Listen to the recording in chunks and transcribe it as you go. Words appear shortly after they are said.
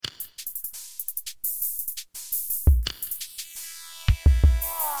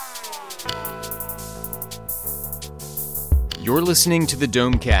You're listening to the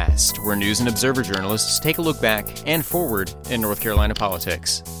Domecast, where news and observer journalists take a look back and forward in North Carolina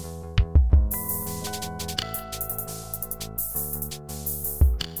politics.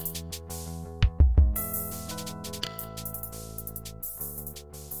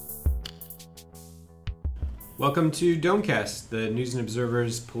 Welcome to Domecast, the News and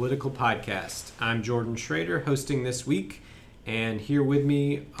Observer's political podcast. I'm Jordan Schrader, hosting this week, and here with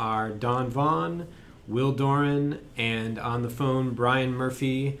me are Don Vaughn, Will Doran, and on the phone, Brian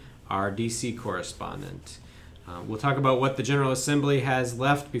Murphy, our D.C. correspondent. We'll talk about what the General Assembly has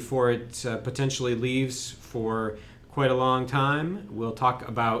left before it potentially leaves for quite a long time. We'll talk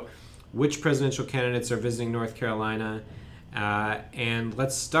about which presidential candidates are visiting North Carolina, and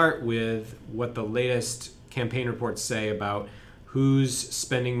let's start with what the latest campaign reports say about who's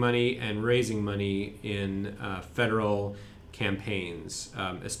spending money and raising money in federal campaigns,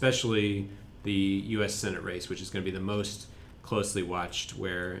 especially the U.S. Senate race, which is going to be the most closely watched,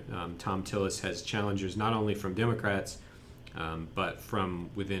 where Thom Tillis has challengers not only from Democrats, but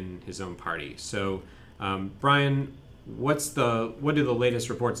from within his own party. So, Brian, what do the latest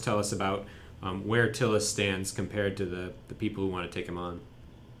reports tell us about where Tillis stands compared to the people who want to take him on?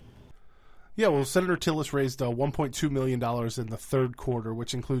 Yeah, well, Senator Tillis raised $1.2 million in the third quarter,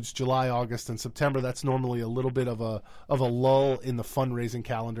 which includes July, August, and September. That's normally a little bit of a lull in the fundraising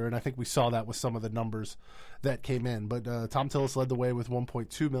calendar, and I think we saw that with some of the numbers that came in. But Thom Tillis led the way with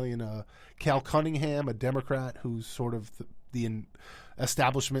 $1.2 million. Cal Cunningham, a Democrat who's sort of the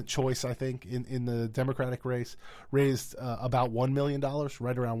establishment choice, I think, in the Democratic race, raised about $1 million,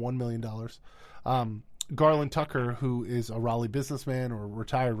 right around $1 million. Garland Tucker, who is a Raleigh businessman or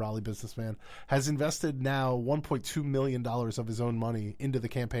retired Raleigh businessman, has invested now $1.2 million of his own money into the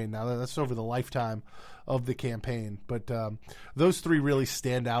campaign. Now, that's over the lifetime of the campaign. But those three really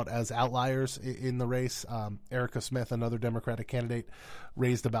stand out as outliers in the race. Erica Smith, another Democratic candidate,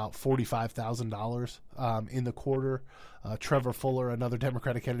 raised about $45,000 in the quarter. Trevor Fuller, another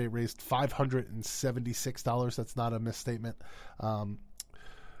Democratic candidate, raised $576. That's not a misstatement.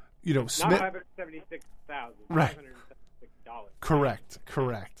 Smith, not $576,000, right? $576.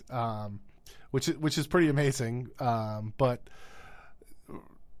 Correct. Which is pretty amazing. But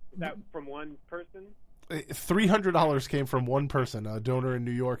that from one person. $300 came from one person, a donor in New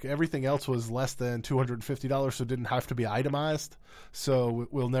York. Everything else was less than $250, so it didn't have to be itemized. So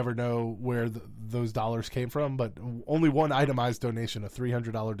we'll never know where those dollars came from. But only one itemized donation, a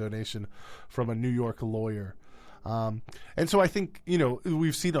 $300 donation from a New York lawyer. And so I think,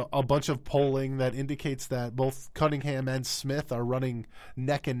 we've seen a bunch of polling that indicates that both Cunningham and Smith are running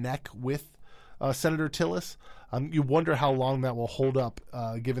neck and neck with Senator Tillis. You wonder how long that will hold up,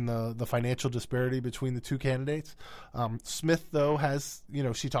 given the financial disparity between the two candidates. Smith, though, has,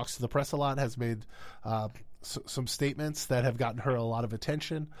 she talks to the press a lot, has made some statements that have gotten her a lot of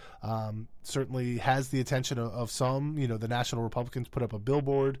attention. Certainly has the attention of some. The National Republicans put up a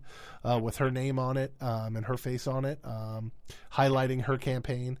billboard with her name on it and her face on it, highlighting her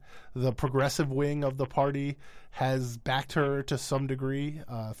campaign. The progressive wing of the party has backed her to some degree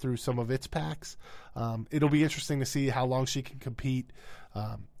through some of its PACs. It'll be interesting to see how long she can compete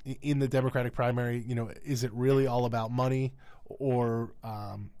in the Democratic primary. Is it really all about money? Or,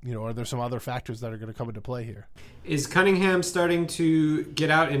 are there some other factors that are going to come into play here? Is Cunningham starting to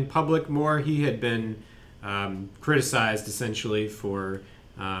get out in public more? He had been criticized, essentially, for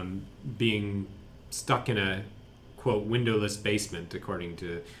being stuck in a, quote, windowless basement, according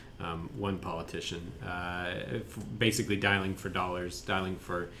to one politician, basically dialing for dollars, dialing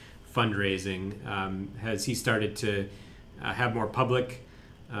for fundraising. Has he started to have more public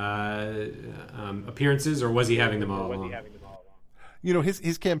appearances, or was he having them all along?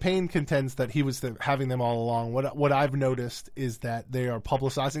 His campaign contends that he was having them all along. What I've noticed is that they are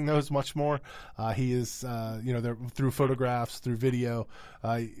publicizing those much more. He is, they're through photographs, through video,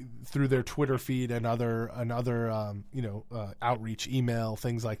 through their Twitter feed and other outreach, email,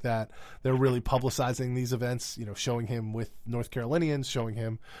 things like that. They're really publicizing these events. Showing him with North Carolinians, showing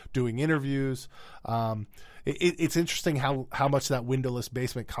him doing interviews. It's interesting how much that windowless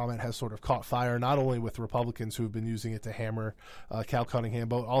basement comment has sort of caught fire, not only with Republicans who've been using it to hammer Cal Cunningham,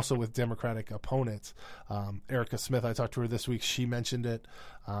 but also with Democratic opponents. Erica Smith, I talked to her this week. She mentioned it.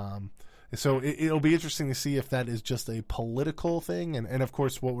 So it'll be interesting to see if that is just a political thing. And of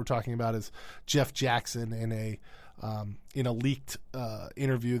course, what we're talking about is Jeff Jackson in a leaked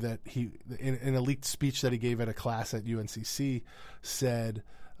interview in a leaked speech that he gave at a class at UNCC said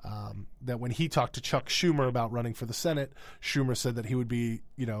that when he talked to Chuck Schumer about running for the Senate, Schumer said that he would be,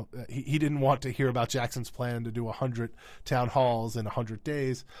 he didn't want to hear about Jackson's plan to do 100 town halls in 100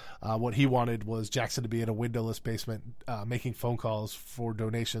 days. What he wanted was Jackson to be in a windowless basement making phone calls for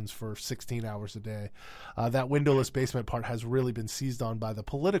donations for 16 hours a day. That windowless basement part has really been seized on by the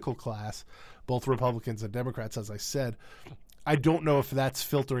political class, both Republicans and Democrats, as I said. I don't know if that's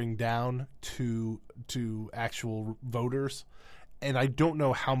filtering down to actual voters. And I don't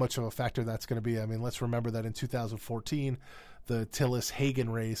know how much of a factor that's going to be. I mean, let's remember that in 2014, the Tillis-Hagan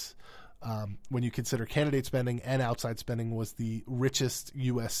race, when you consider candidate spending and outside spending, was the richest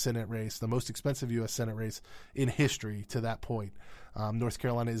U.S. Senate race, the most expensive U.S. Senate race in history to that point. North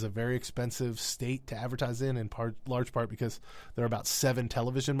Carolina is a very expensive state to advertise in large part because there are about 7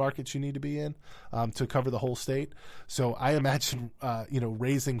 television markets you need to be in to cover the whole state. So I imagine,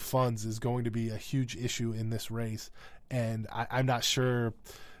 raising funds is going to be a huge issue in this race. And I'm not sure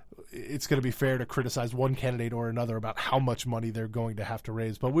it's going to be fair to criticize one candidate or another about how much money they're going to have to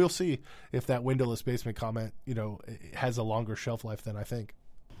raise. But we'll see if that windowless basement comment, has a longer shelf life than I think.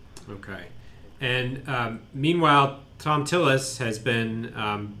 Okay. And meanwhile, Thom Tillis has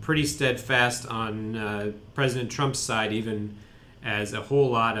been pretty steadfast on President Trump's side, even as a whole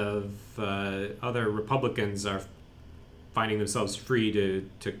lot of other Republicans are finding themselves free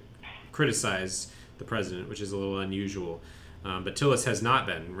to criticize the president, which is a little unusual. But Tillis has not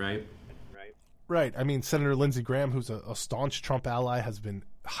been, right? Right. I mean, Senator Lindsey Graham, who's a staunch Trump ally, has been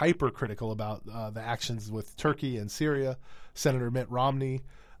hypercritical about the actions with Turkey and Syria. Senator Mitt Romney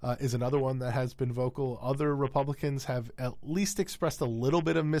is another one that has been vocal. Other Republicans have at least expressed a little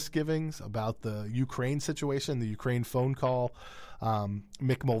bit of misgivings about the Ukraine situation, the Ukraine phone call.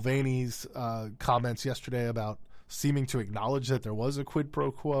 Mick Mulvaney's comments yesterday about seeming to acknowledge that there was a quid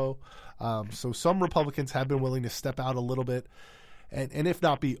pro quo. So some Republicans have been willing to step out a little bit and if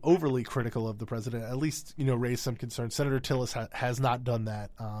not be overly critical of the president, at least, raise some concern. Senator Tillis has not done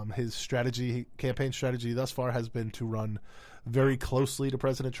that. His campaign strategy thus far has been to run very closely to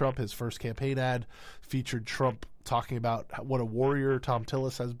President Trump. His first campaign ad featured Trump talking about what a warrior Thom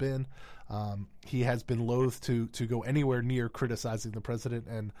Tillis has been. He has been loath to go anywhere near criticizing the president,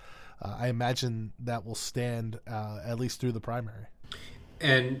 and I imagine that will stand at least through the primary.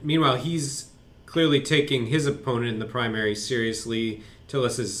 And meanwhile, he's clearly taking his opponent in the primary seriously.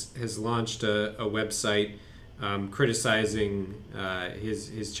 Tillis has launched a website criticizing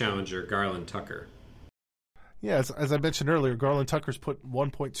his challenger, Garland Tucker. Yeah, as I mentioned earlier, Garland Tucker's put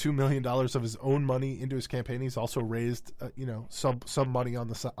 $1.2 million of his own money into his campaign. He's also raised, some money on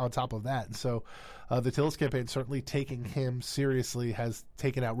top of that. And so the Tillis campaign, certainly taking him seriously, has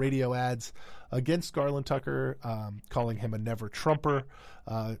taken out radio ads against Garland Tucker, calling him a never-Trumper.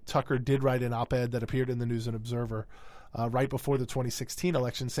 Tucker did write an op-ed that appeared in the News and Observer right before the 2016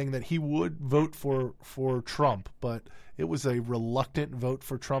 election, saying that he would vote for Trump, but it was a reluctant vote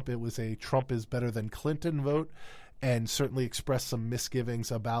for Trump. It was a Trump is better than Clinton vote, and certainly expressed some misgivings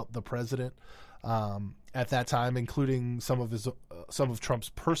about the president at that time, including some of Trump's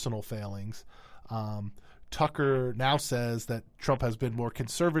personal failings. Tucker now says that Trump has been more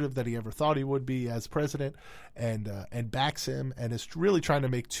conservative than he ever thought he would be as president, and backs him, and is really trying to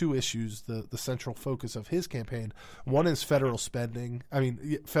make two issues the central focus of his campaign. One is federal spending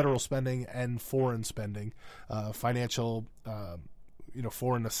and foreign spending, financial,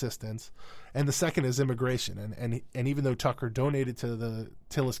 foreign assistance, and the second is immigration. And even though Tucker donated to the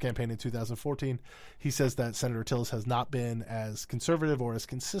Tillis campaign in 2014, he says that Senator Tillis has not been as conservative or as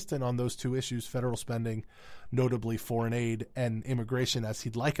consistent on those two issues, federal spending, notably foreign aid, and immigration, as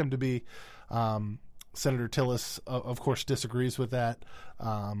he'd like him to be. Senator Tillis, of course, disagrees with that,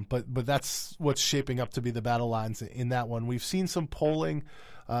 but that's what's shaping up to be the battle lines in that one. We've seen some polling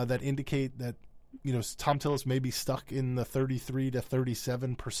that indicate that Thom Tillis may be stuck in the 33 to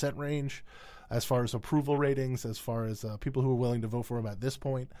 37% range as far as approval ratings, as far as people who are willing to vote for him at this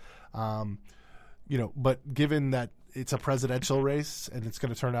point. But given that it's a presidential race and it's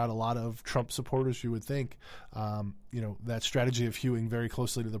going to turn out a lot of Trump supporters, you would think, that strategy of hewing very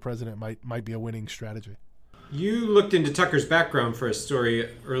closely to the president might be a winning strategy. You looked into Tucker's background for a story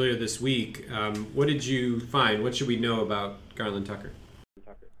earlier this week. What did you find? What should we know about Garland Tucker?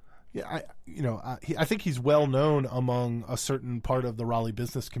 Yeah, I think he's well known among a certain part of the Raleigh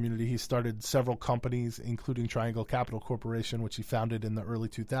business community. He started several companies, including Triangle Capital Corporation, which he founded in the early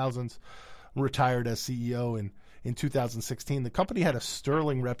 2000s, retired as CEO in 2016. The company had a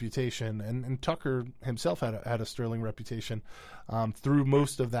sterling reputation, and Tucker himself had a sterling reputation through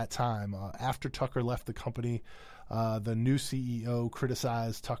most of that time. After Tucker left the company, The new CEO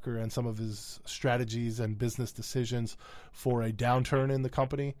criticized Tucker and some of his strategies and business decisions for a downturn in the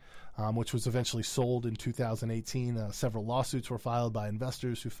company, which was eventually sold in 2018. Several lawsuits were filed by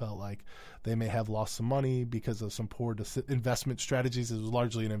investors who felt like they may have lost some money because of some poor investment strategies. It was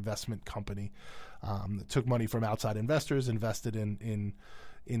largely an investment company that took money from outside investors, invested in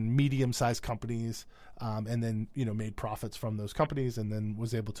medium-sized companies, and then made profits from those companies, and then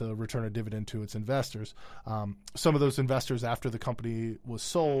was able to return a dividend to its investors. Some of those investors, after the company was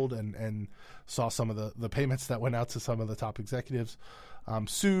sold and saw some of the payments that went out to some of the top executives,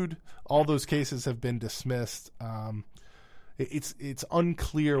 sued. All those cases have been dismissed. It's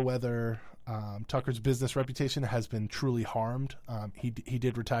unclear whether Tucker's business reputation has been truly harmed. He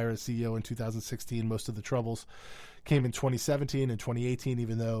did retire as CEO in 2016. Most of the troubles came in 2017 and 2018,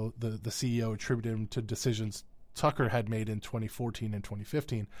 even though the CEO attributed him to decisions Tucker had made in 2014 and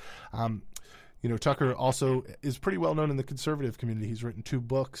 2015. Tucker also is pretty well known in the conservative community. He's written 2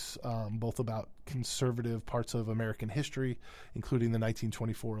 books, both about conservative parts of American history, including the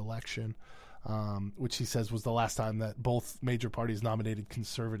 1924 election, which he says was the last time that both major parties nominated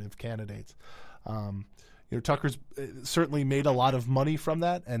conservative candidates. Tucker's certainly made a lot of money from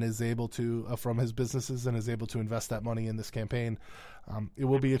that and is able to, from his businesses, and is able to invest that money in this campaign. It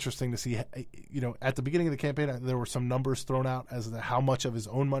will be interesting to see, at the beginning of the campaign, there were some numbers thrown out as to how much of his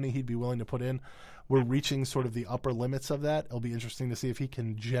own money he'd be willing to put in. We're reaching sort of the upper limits of that. It'll be interesting to see if he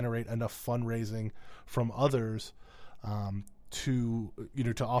can generate enough fundraising from others to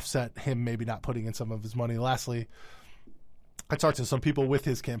offset him maybe not putting in some of his money. Lastly, I talked to some people with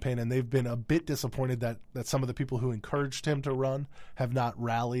his campaign, and they've been a bit disappointed that some of the people who encouraged him to run have not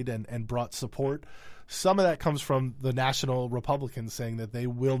rallied and brought support. Some of that comes from the national Republicans saying that they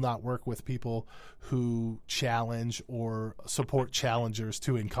will not work with people who challenge or support challengers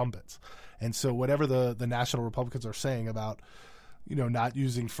to incumbents. And so whatever the national Republicans are saying about, not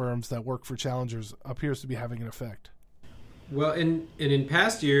using firms that work for challengers appears to be having an effect. Well, in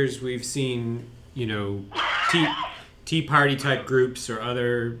past years, we've seen, Tea Party type groups or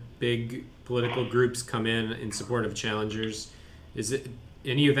other big political groups come in support of challengers. Is it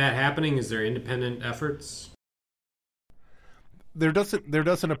any of that happening? Is there independent efforts? There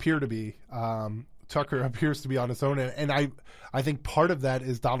doesn't appear to be. Tucker appears to be on his own, and I think part of that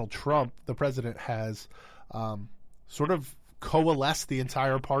is Donald Trump, the president, has sort of coalesced the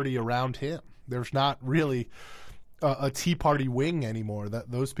entire party around him. There's not really a Tea Party wing anymore.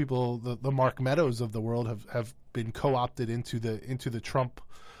 That those people, the Mark Meadows of the world, have been co-opted into the Trump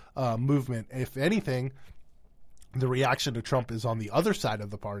movement. If anything, the reaction to Trump is on the other side of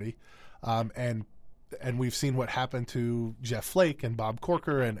the party, and we've seen what happened to Jeff Flake and Bob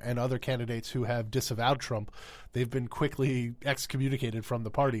Corker and other candidates who have disavowed Trump. They've been quickly excommunicated from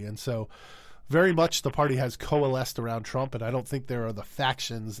the party, and so very much the party has coalesced around Trump, and I don't think there are the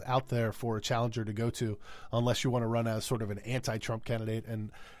factions out there for a challenger to go to unless you want to run as sort of an anti-Trump candidate,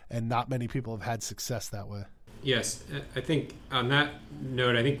 and not many people have had success that way. Yes, I think on that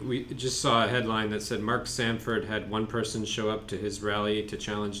note, I think we just saw a headline that said Mark Sanford had one person show up to his rally to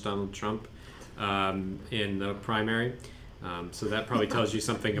challenge Donald Trump in the primary. So that probably tells you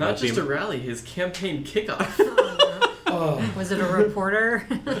something about not just a rally, his campaign kickoff. Was it a reporter?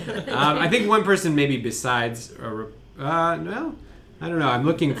 I think one person maybe besides no, I don't know. I'm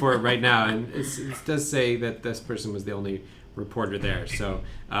looking for it right now, and it does say that this person was the only reporter there. So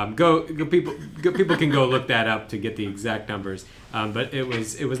people can go look that up to get the exact numbers. But it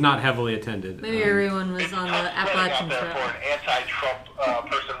was not heavily attended. Maybe everyone was on the Appalachian Trail. For an anti-Trump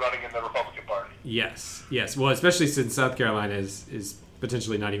person running in the Republican Party. Yes. Well, especially since South Carolina is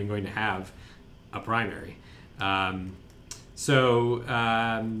potentially not even going to have a primary.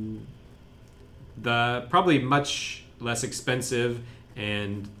 The probably much less expensive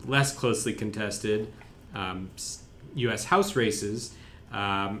and less closely contested U.S. House races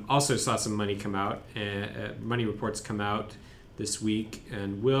also saw some money come out. Money reports come out this week.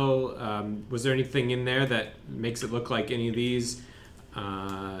 And was there anything in there that makes it look like any of these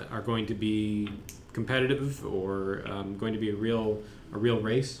are going to be competitive or going to be a real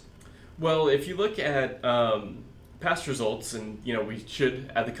race? Well, if you look at past results, and we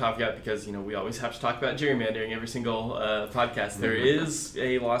should add the caveat because we always have to talk about gerrymandering every single podcast. There is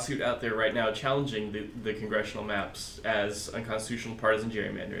a lawsuit out there right now challenging the congressional maps as unconstitutional partisan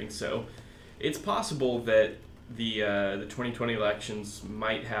gerrymandering. So it's possible that the 2020 elections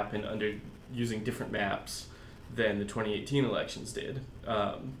might happen under using different maps than the 2018 elections did.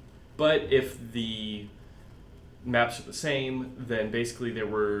 But if the maps are the same, then basically there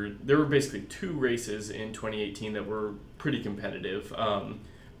were basically two races in 2018 that were pretty competitive.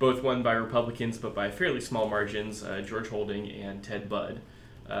 both won by Republicans, but by fairly small margins. George Holding and Ted Budd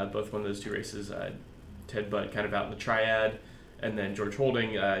both won those two races. Ted Budd kind of out in the triad, and then George Holding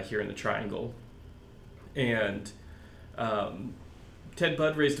here in the triangle. And Ted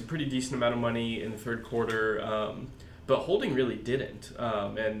Budd raised a pretty decent amount of money in the third quarter, but Holding really didn't.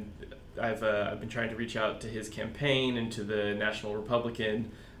 And I've been trying to reach out to his campaign and to the National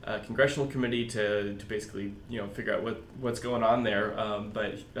Republican Congressional Committee to basically figure out what's going on there.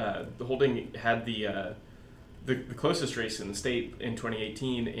 But Holding had the closest race in the state in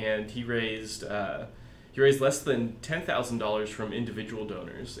 2018, and he raised less than $10,000 from individual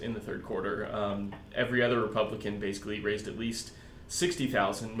donors in the third quarter. Every other Republican basically raised at least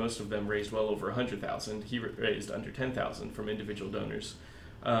 $60,000. Most of them raised well over $100,000. He raised under $10,000 from individual donors.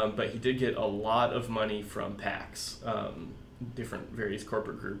 But he did get a lot of money from PACs, different various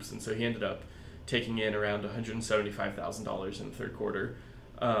corporate groups, and so he ended up taking in around $175,000 in the third quarter,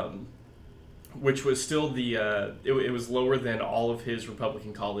 which was still it was lower than all of his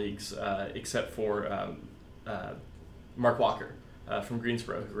Republican colleagues, except for Mark Walker from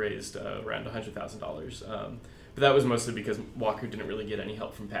Greensboro, who raised around $100,000. But that was mostly because Walker didn't really get any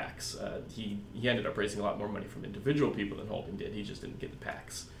help from PACs. He ended up raising a lot more money from individual people than Holding did. He just didn't get the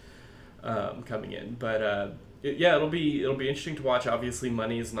PACs coming in. But it'll be interesting to watch. Obviously,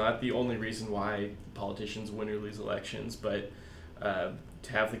 money is not the only reason why politicians win or lose elections, but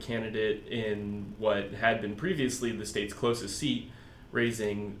to have the candidate in what had been previously the state's closest seat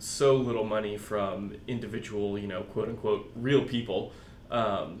raising so little money from individual, quote unquote, real people.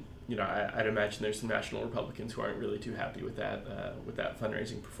 I'd imagine there's some national Republicans who aren't really too happy with that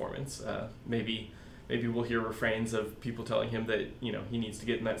fundraising performance. Maybe we'll hear refrains of people telling him that he needs to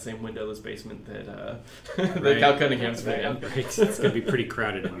get in that same windowless basement that that Cal Cunningham's been in. Right. It's going to be pretty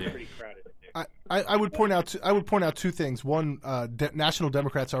crowded in there. I would point out two things. One, national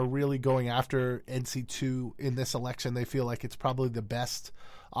Democrats are really going after NC2 in this election. They feel like it's probably the best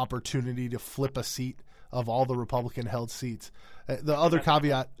opportunity to flip a seat of all the Republican-held seats. The other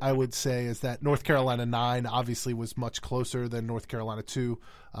caveat I would say is that North Carolina 9 obviously was much closer than North Carolina 2,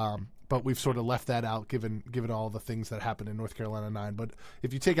 but we've sort of left that out given all the things that happened in North Carolina 9. But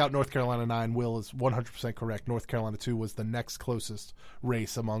if you take out North Carolina 9, Will is 100% correct. North Carolina 2 was the next closest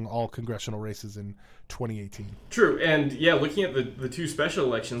race among all congressional races in 2018. True, and looking at the two special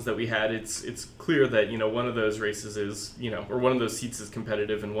elections that we had, it's clear that one of those races is or one of those seats is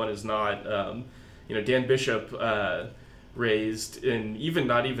competitive and one is not. Dan Bishop raised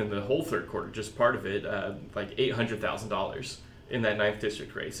not even the whole third quarter, just part of it, like $800,000 in that 9th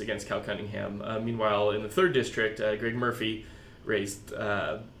district race against Cal Cunningham. Meanwhile, in the 3rd district, Greg Murphy raised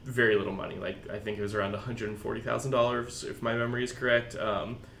very little money. Like I think it was around $140,000, if my memory is correct,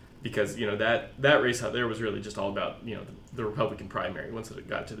 because that race out there was really just all about the Republican primary. Once it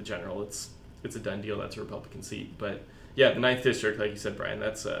got to the general, it's a done deal. That's a Republican seat. But the 9th district, like you said, Brian,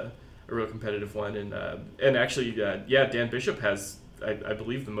 that's a real competitive one, and actually, Dan Bishop has, I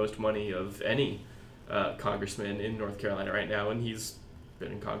believe, the most money of any congressman in North Carolina right now, and he's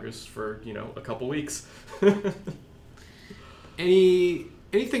been in Congress for a couple weeks.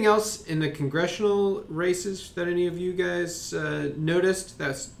 Anything else in the congressional races that any of you guys noticed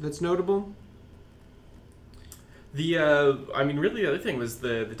that's notable? Really the other thing was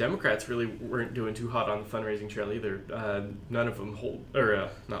the Democrats really weren't doing too hot on the fundraising trail either. None of them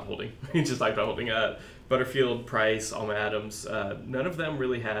not Holding. We just talked about Holding. Butterfield, Price, Alma Adams. None of them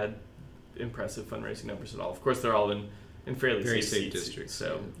really had impressive fundraising numbers at all. Of course, they're all in fairly safe districts,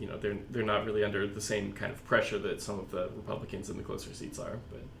 so they're not really under the same kind of pressure that some of the Republicans in the closer seats are.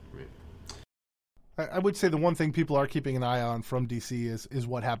 But I would say the one thing people are keeping an eye on from D.C. is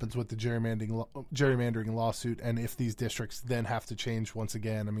what happens with the gerrymandering lawsuit, and if these districts then have to change once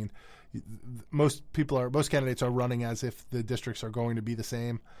again. I mean, most candidates are running as if the districts are going to be the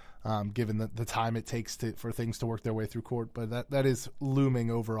same, given the time it takes for things to work their way through court. But that is looming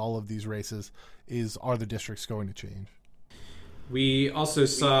over all of these races: are the districts going to change? We also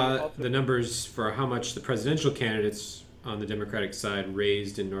saw the numbers for how much the presidential candidates on the Democratic side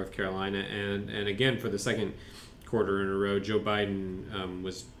raised in North Carolina, and again for the second quarter in a row, Joe Biden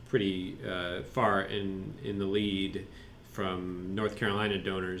was pretty far in the lead from North Carolina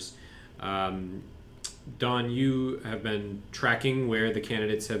donors. Dawn, you have been tracking where the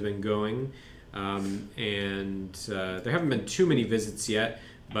candidates have been going, and there haven't been too many visits yet,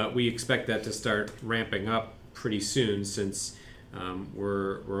 but we expect that to start ramping up pretty soon, since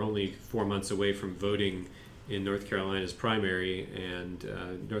we're only 4 months away from voting in North Carolina's primary, and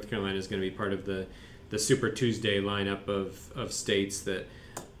North Carolina is going to be part of the Super Tuesday lineup of states that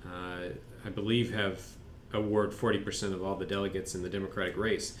I believe have award 40% of all the delegates in the Democratic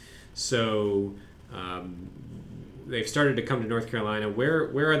race. So they've started to come to North Carolina.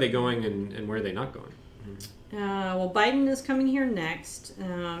 Where are they going, and where are they not going? Well, Biden is coming here next.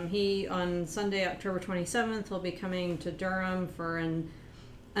 He, on Sunday, October 27th, will be coming to Durham for an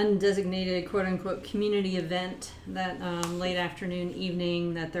undesignated, quote-unquote, community event that late afternoon,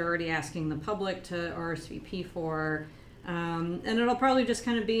 evening, that they're already asking the public to RSVP for. And it'll probably just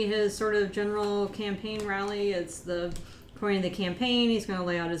kind of be his sort of general campaign rally. According to the campaign, he's going to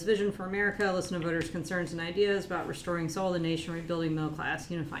lay out his vision for America, listen to voters' concerns and ideas about restoring soul of the nation, rebuilding middle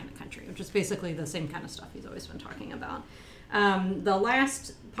class, unifying the country, which is basically the same kind of stuff he's always been talking about. The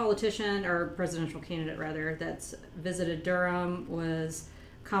last politician, or presidential candidate rather, that's visited Durham was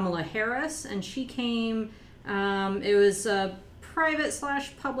Kamala Harris, and she came, it was a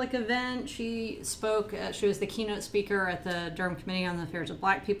private/public event. She spoke, she was the keynote speaker at the Durham Committee on the Affairs of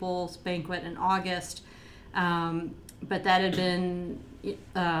Black People's banquet in August. But that had been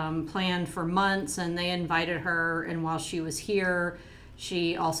planned for months, and they invited her, and while she was here,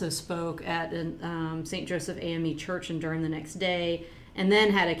 she also spoke at St. Joseph AME Church in Durham the next day, and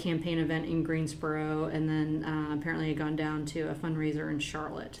then had a campaign event in Greensboro, and then apparently had gone down to a fundraiser in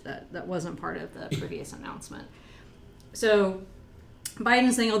Charlotte that wasn't part of the previous announcement. So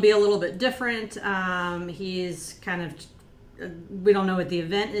Biden's thing will be a little bit different. He's kind of, we don't know what the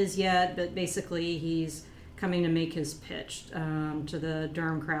event is yet, but basically he's coming to make his pitch to the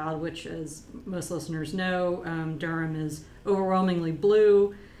Durham crowd, which, as most listeners know, Durham is overwhelmingly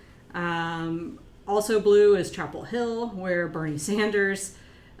blue. Also blue is Chapel Hill, where Bernie Sanders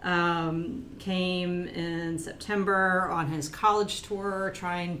came in September on his college tour,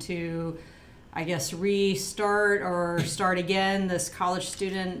 trying to, I guess, restart or start again this college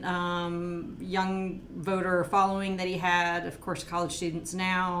student young voter following that he had. Of course, college students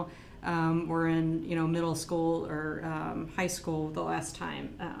now were in middle school or high school the last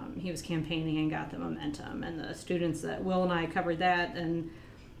time he was campaigning and got the momentum. And the students that Will and I covered that, and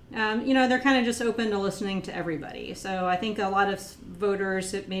they're kind of just open to listening to everybody. So I think a lot of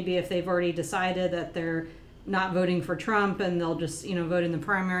voters, maybe if they've already decided that they're not voting for Trump, and they'll just vote in the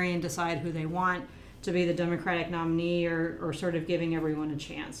primary and decide who they want to be the Democratic nominee, or sort of giving everyone a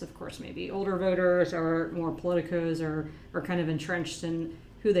chance. Of course, maybe older voters or more politicos are kind of entrenched in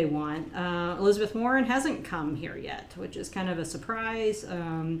who they want. Elizabeth Warren hasn't come here yet, which is kind of a surprise.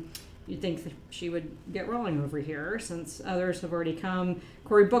 You'd think that she would get rolling over here since others have already come.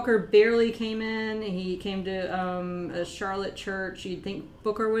 Cory Booker barely came in. He came to a Charlotte church. You'd think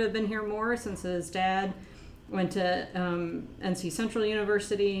Booker would have been here more since his dad went to NC Central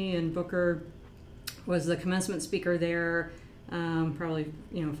University, and Booker was the commencement speaker there probably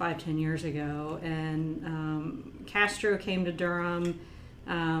 5-10 years ago. And Castro came to Durham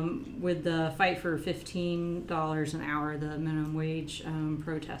with the Fight for $15 an hour, the minimum wage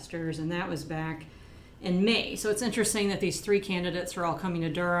protesters, and that was back in May. So it's interesting that these three candidates are all coming to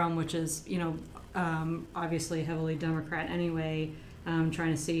Durham, which is obviously heavily Democrat anyway,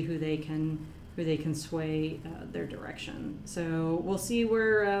 trying to see who they can sway their direction. So we'll see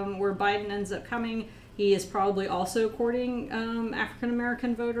where Biden ends up coming. He is probably also courting African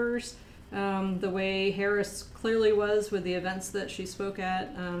American voters, the way Harris clearly was with the events that she spoke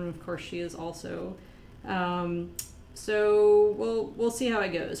at. Of course, she is also. So we'll see how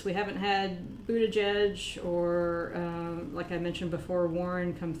it goes. We haven't had Buttigieg or, like I mentioned before,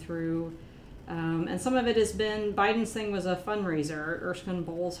 Warren come through. And some of it has been, Biden's thing was a fundraiser at Erskine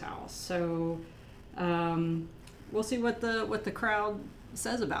Bowles House. So we'll see what the crowd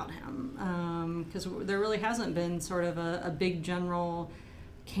says about him. Because there really hasn't been sort of a big general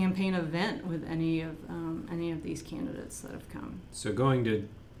campaign event with any of these candidates that have come. So going to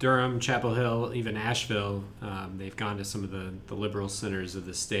Durham, Chapel Hill, even Asheville, they've gone to some of the liberal centers of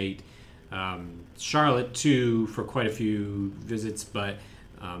the state. Charlotte, too, for quite a few visits, but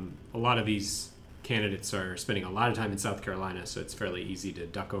a lot of these candidates are spending a lot of time in South Carolina, so it's fairly easy to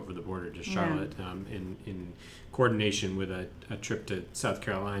duck over the border to Charlotte in coordination with a trip to South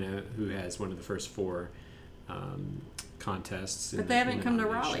Carolina, who has one of the first four contests. But they haven't come to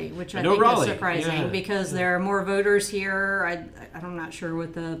Raleigh, which I think is surprising because there are more voters here. I'm not sure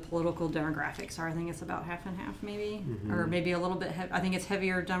what the political demographics are. I think it's about half and half, maybe, or maybe a little bit. I think it's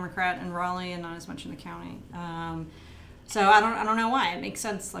heavier Democrat in Raleigh and not as much in the county. So I don't know why. It makes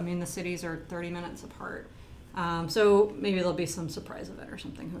sense. I mean, the cities are 30 minutes apart. So maybe there'll be some surprise event or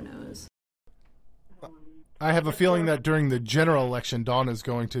something. Who knows? I have a feeling that during the general election, Dawn is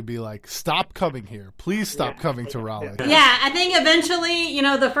going to be like, stop coming here. Please stop coming to Raleigh. Yeah, I think eventually,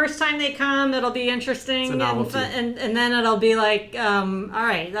 the first time they come, it'll be interesting. And then it'll be like, all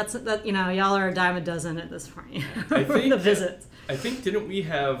right, y'all are a dime a dozen at this point. I think the visits. I think, didn't we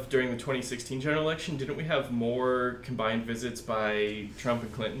have, during the 2016 general election, didn't we have more combined visits by Trump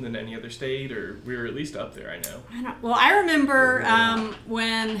and Clinton than any other state? Or we were at least up there, I know. I remember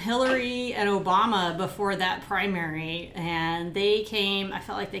when Hillary and Obama, before that primary, and they came, I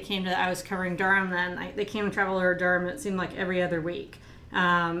felt like they came to, I was covering Durham then, they came to travel to Durham, it seemed like every other week.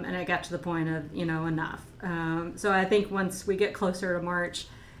 And it got to the point of, enough. So I think once we get closer to March,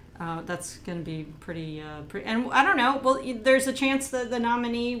 that's going to be pretty, and I don't know. Well, there's a chance that the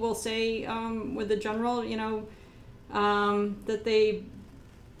nominee will say with the general, that they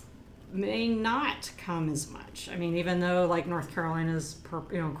may not come as much. I mean, even though like North Carolina's,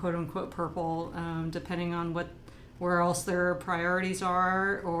 quote unquote purple, depending on where else their priorities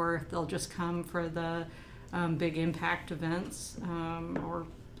are, or if they'll just come for the big impact events, or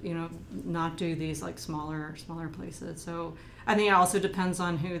not do these like smaller places. So I think it also depends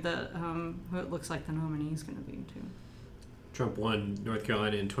on who it looks like the nominee is going to be too. Trump won North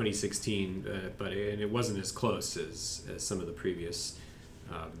Carolina in 2016, but it wasn't as close as some of the previous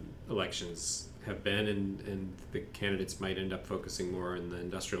elections have been, and the candidates might end up focusing more in the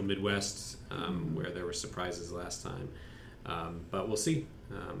industrial Midwest, where there were surprises last time. But we'll see.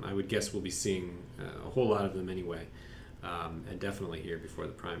 I would guess we'll be seeing a whole lot of them anyway. And definitely here before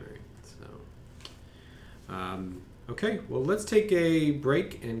the primary. So, okay, well, let's take a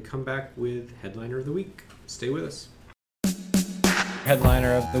break and come back with Headliner of the Week. Stay with us.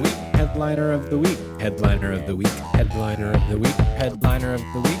 Headliner of the Week, Headliner of the Week, Headliner of the Week, Headliner of the Week, Headliner of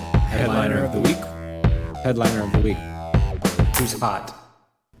the Week, Headliner of the Week, Headliner of the Week. Who's hot?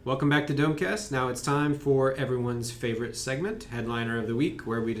 Welcome back to Domecast. Now it's time for everyone's favorite segment, Headliner of the Week,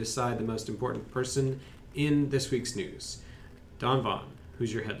 where we decide the most important person in this week's news. Dawn Vaughn,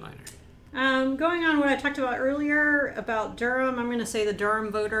 who's your headliner? Going on what I talked about earlier about Durham, I'm going to say the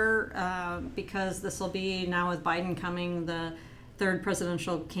Durham voter, because this will be, now with Biden coming, the third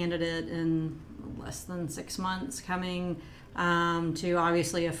presidential candidate in less than 6 months, coming to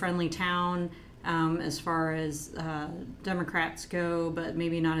obviously a friendly town as far as Democrats go, but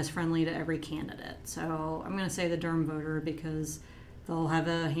maybe not as friendly to every candidate. So I'm going to say the Durham voter because they'll have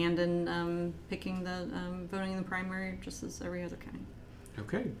a hand in picking the voting in the primary just as every other county.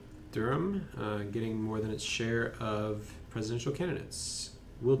 Okay. Durham getting more than its share of presidential candidates.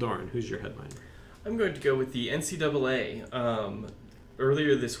 Will Doran, who's your headline? I'm going to go with the NCAA.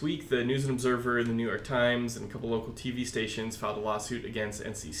 Earlier this week, the News and Observer, the New York Times, and a couple local TV stations filed a lawsuit against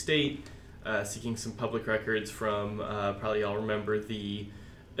NC State, seeking some public records from, probably y'all remember, the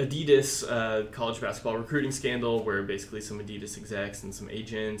Adidas college basketball recruiting scandal, where basically some Adidas execs and some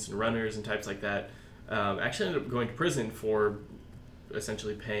agents and runners and types like that actually ended up going to prison for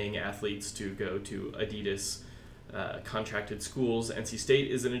essentially paying athletes to go to Adidas contracted schools. NC State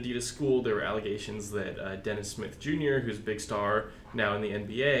is an Adidas school. There were allegations that Dennis Smith Jr., who's a big star now in the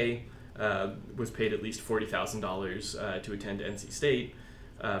NBA, was paid at least $40,000 to attend NC State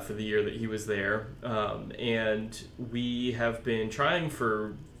for the year that he was there. And we have been trying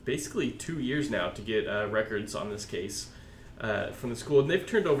for basically 2 years now to get records on this case from the school. And they've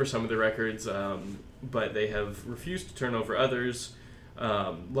turned over some of the records, but they have refused to turn over others,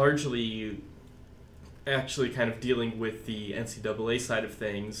 largely actually kind of dealing with the NCAA side of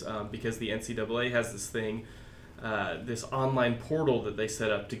things, because the NCAA has this thing, this online portal that they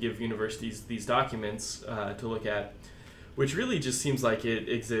set up to give universities these documents to look at, which really just seems like it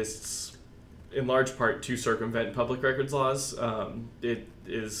exists in large part to circumvent public records laws. It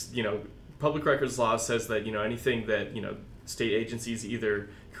is, public records law says that, anything that, state agencies either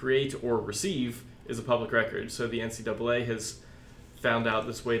create or receive is a public record. So the NCAA has found out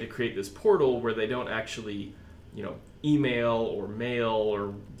this way to create this portal where they don't actually, email or mail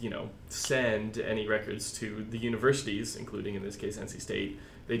or, send any records to the universities, including in this case NC State.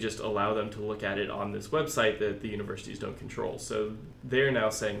 They just allow them to look at it on this website that the universities don't control. So they're now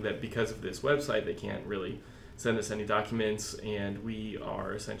saying that because of this website, they can't really send us any documents, and we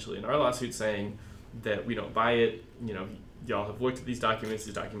are essentially in our lawsuit saying that we don't buy it. Y'all have looked at these documents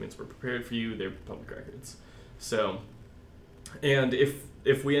were prepared for you, they're public records. So, and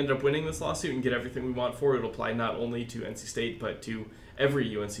if we end up winning this lawsuit and get everything we want for it, it'll apply not only to NC State, but to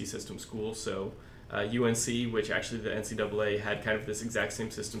every UNC system school. So UNC, which actually the NCAA had kind of this exact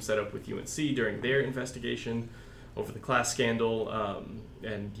same system set up with UNC during their investigation over the class scandal,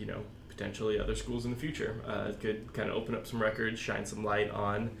 and, potentially other schools in the future. Could kind of open up some records, shine some light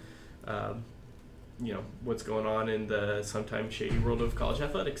on, what's going on in the sometimes shady world of college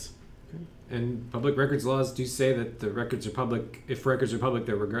athletics. And public records laws do say that the records are public. If records are public,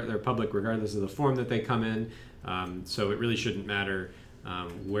 they're public regardless of the form that they come in. So it really shouldn't matter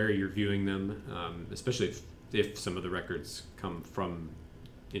where you're viewing them, especially if some of the records come from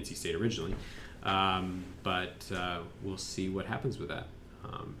NC State originally. But we'll see what happens with that.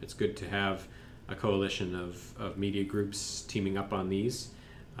 It's good to have a coalition of media groups teaming up on these,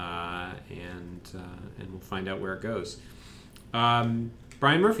 and we'll find out where it goes.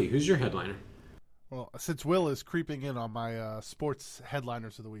 Brian Murphy, who's your headliner? Well, since Will is creeping in on my sports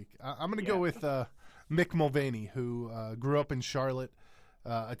headliners of the week, I'm going to go with Mick Mulvaney, who grew up in Charlotte,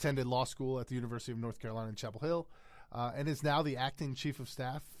 attended law school at the University of North Carolina in Chapel Hill, and is now the acting chief of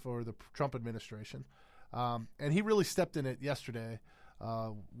staff for the Trump administration. And he really stepped in it yesterday,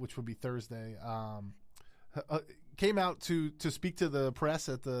 which would be Thursday. Came out to speak to the press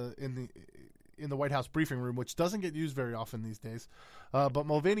in the White House briefing room, which doesn't get used very often these days. But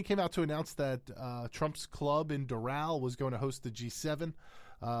Mulvaney came out to announce that Trump's club in Doral was going to host the G7,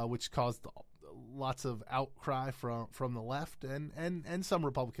 which caused lots of outcry from the left, and some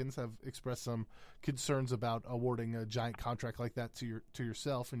Republicans have expressed some concerns about awarding a giant contract like that to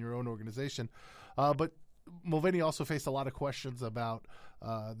yourself and your own organization. But Mulvaney also faced a lot of questions about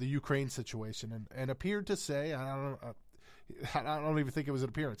the Ukraine situation and appeared to say, I don't even think it was an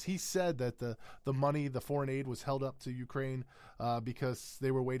appearance. He said that the money, the foreign aid, was held up to Ukraine because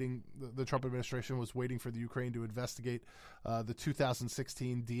they were waiting. The Trump administration was waiting for the Ukraine to investigate the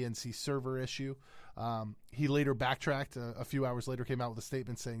 2016 DNC server issue. He later backtracked. A few hours later, came out with a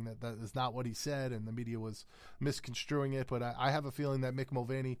statement saying that is not what he said, and the media was misconstruing it. But I have a feeling that Mick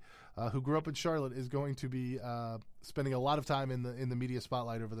Mulvaney, who grew up in Charlotte, is going to be spending a lot of time in the media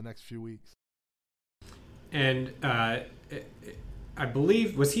spotlight over the next few weeks. And I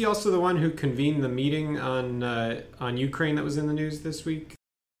believe, was he also the one who convened the meeting on Ukraine that was in the news this week?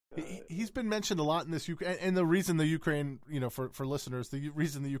 He's been mentioned a lot in this Ukraine, and the reason the Ukraine, for listeners, the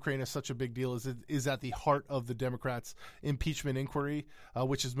reason the Ukraine is such a big deal is at the heart of the Democrats' impeachment inquiry,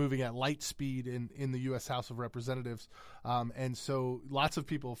 which is moving at light speed in the U.S. House of Representatives. And so lots of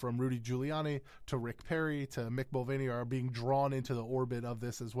people, from Rudy Giuliani to Rick Perry to Mick Mulvaney, are being drawn into the orbit of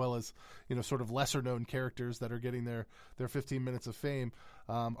this, as well as sort of lesser known characters that are getting their 15 minutes of fame.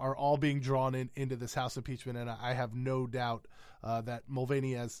 Are all being drawn into this House impeachment, and I have no doubt that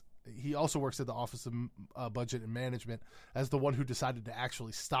Mulvaney, he also works at the Office of Budget and Management, as the one who decided to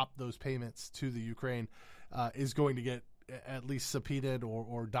actually stop those payments to the Ukraine, is going to get at least subpoenaed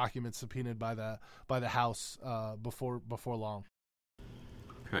or documents subpoenaed by the House before long.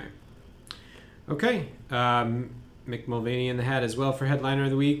 Okay. Mick Mulvaney in the hat as well for Headliner of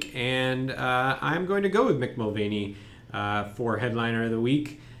the Week, and I'm going to go with Mick Mulvaney for Headliner of the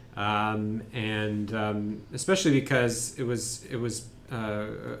Week, and especially because it was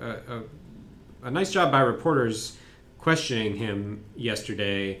a nice job by reporters questioning him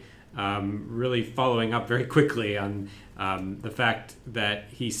yesterday, really following up very quickly on the fact that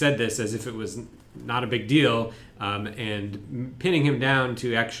he said this as if it was not a big deal, and pinning him down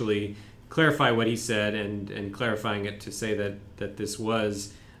to actually clarify what he said and clarifying it to say that this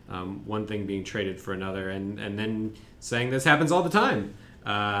was one thing being traded for another, and then saying this happens all the time.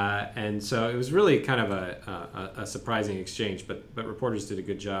 And so it was really kind of a surprising exchange, but reporters did a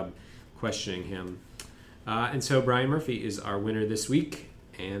good job questioning him. And so Brian Murphy is our winner this week,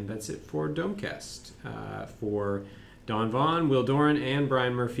 and that's it for Domecast. For Don Vaughn, Will Doran, and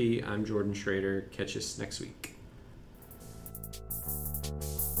Brian Murphy, I'm Jordan Schrader. Catch us next week.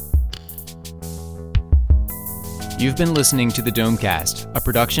 You've been listening to the Domecast, a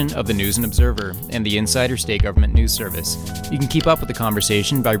production of the News and Observer and the Insider State Government News Service. You can keep up with the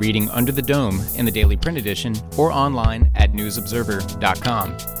conversation by reading Under the Dome in the daily print edition or online at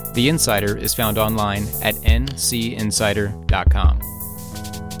newsobserver.com. The Insider is found online at ncinsider.com.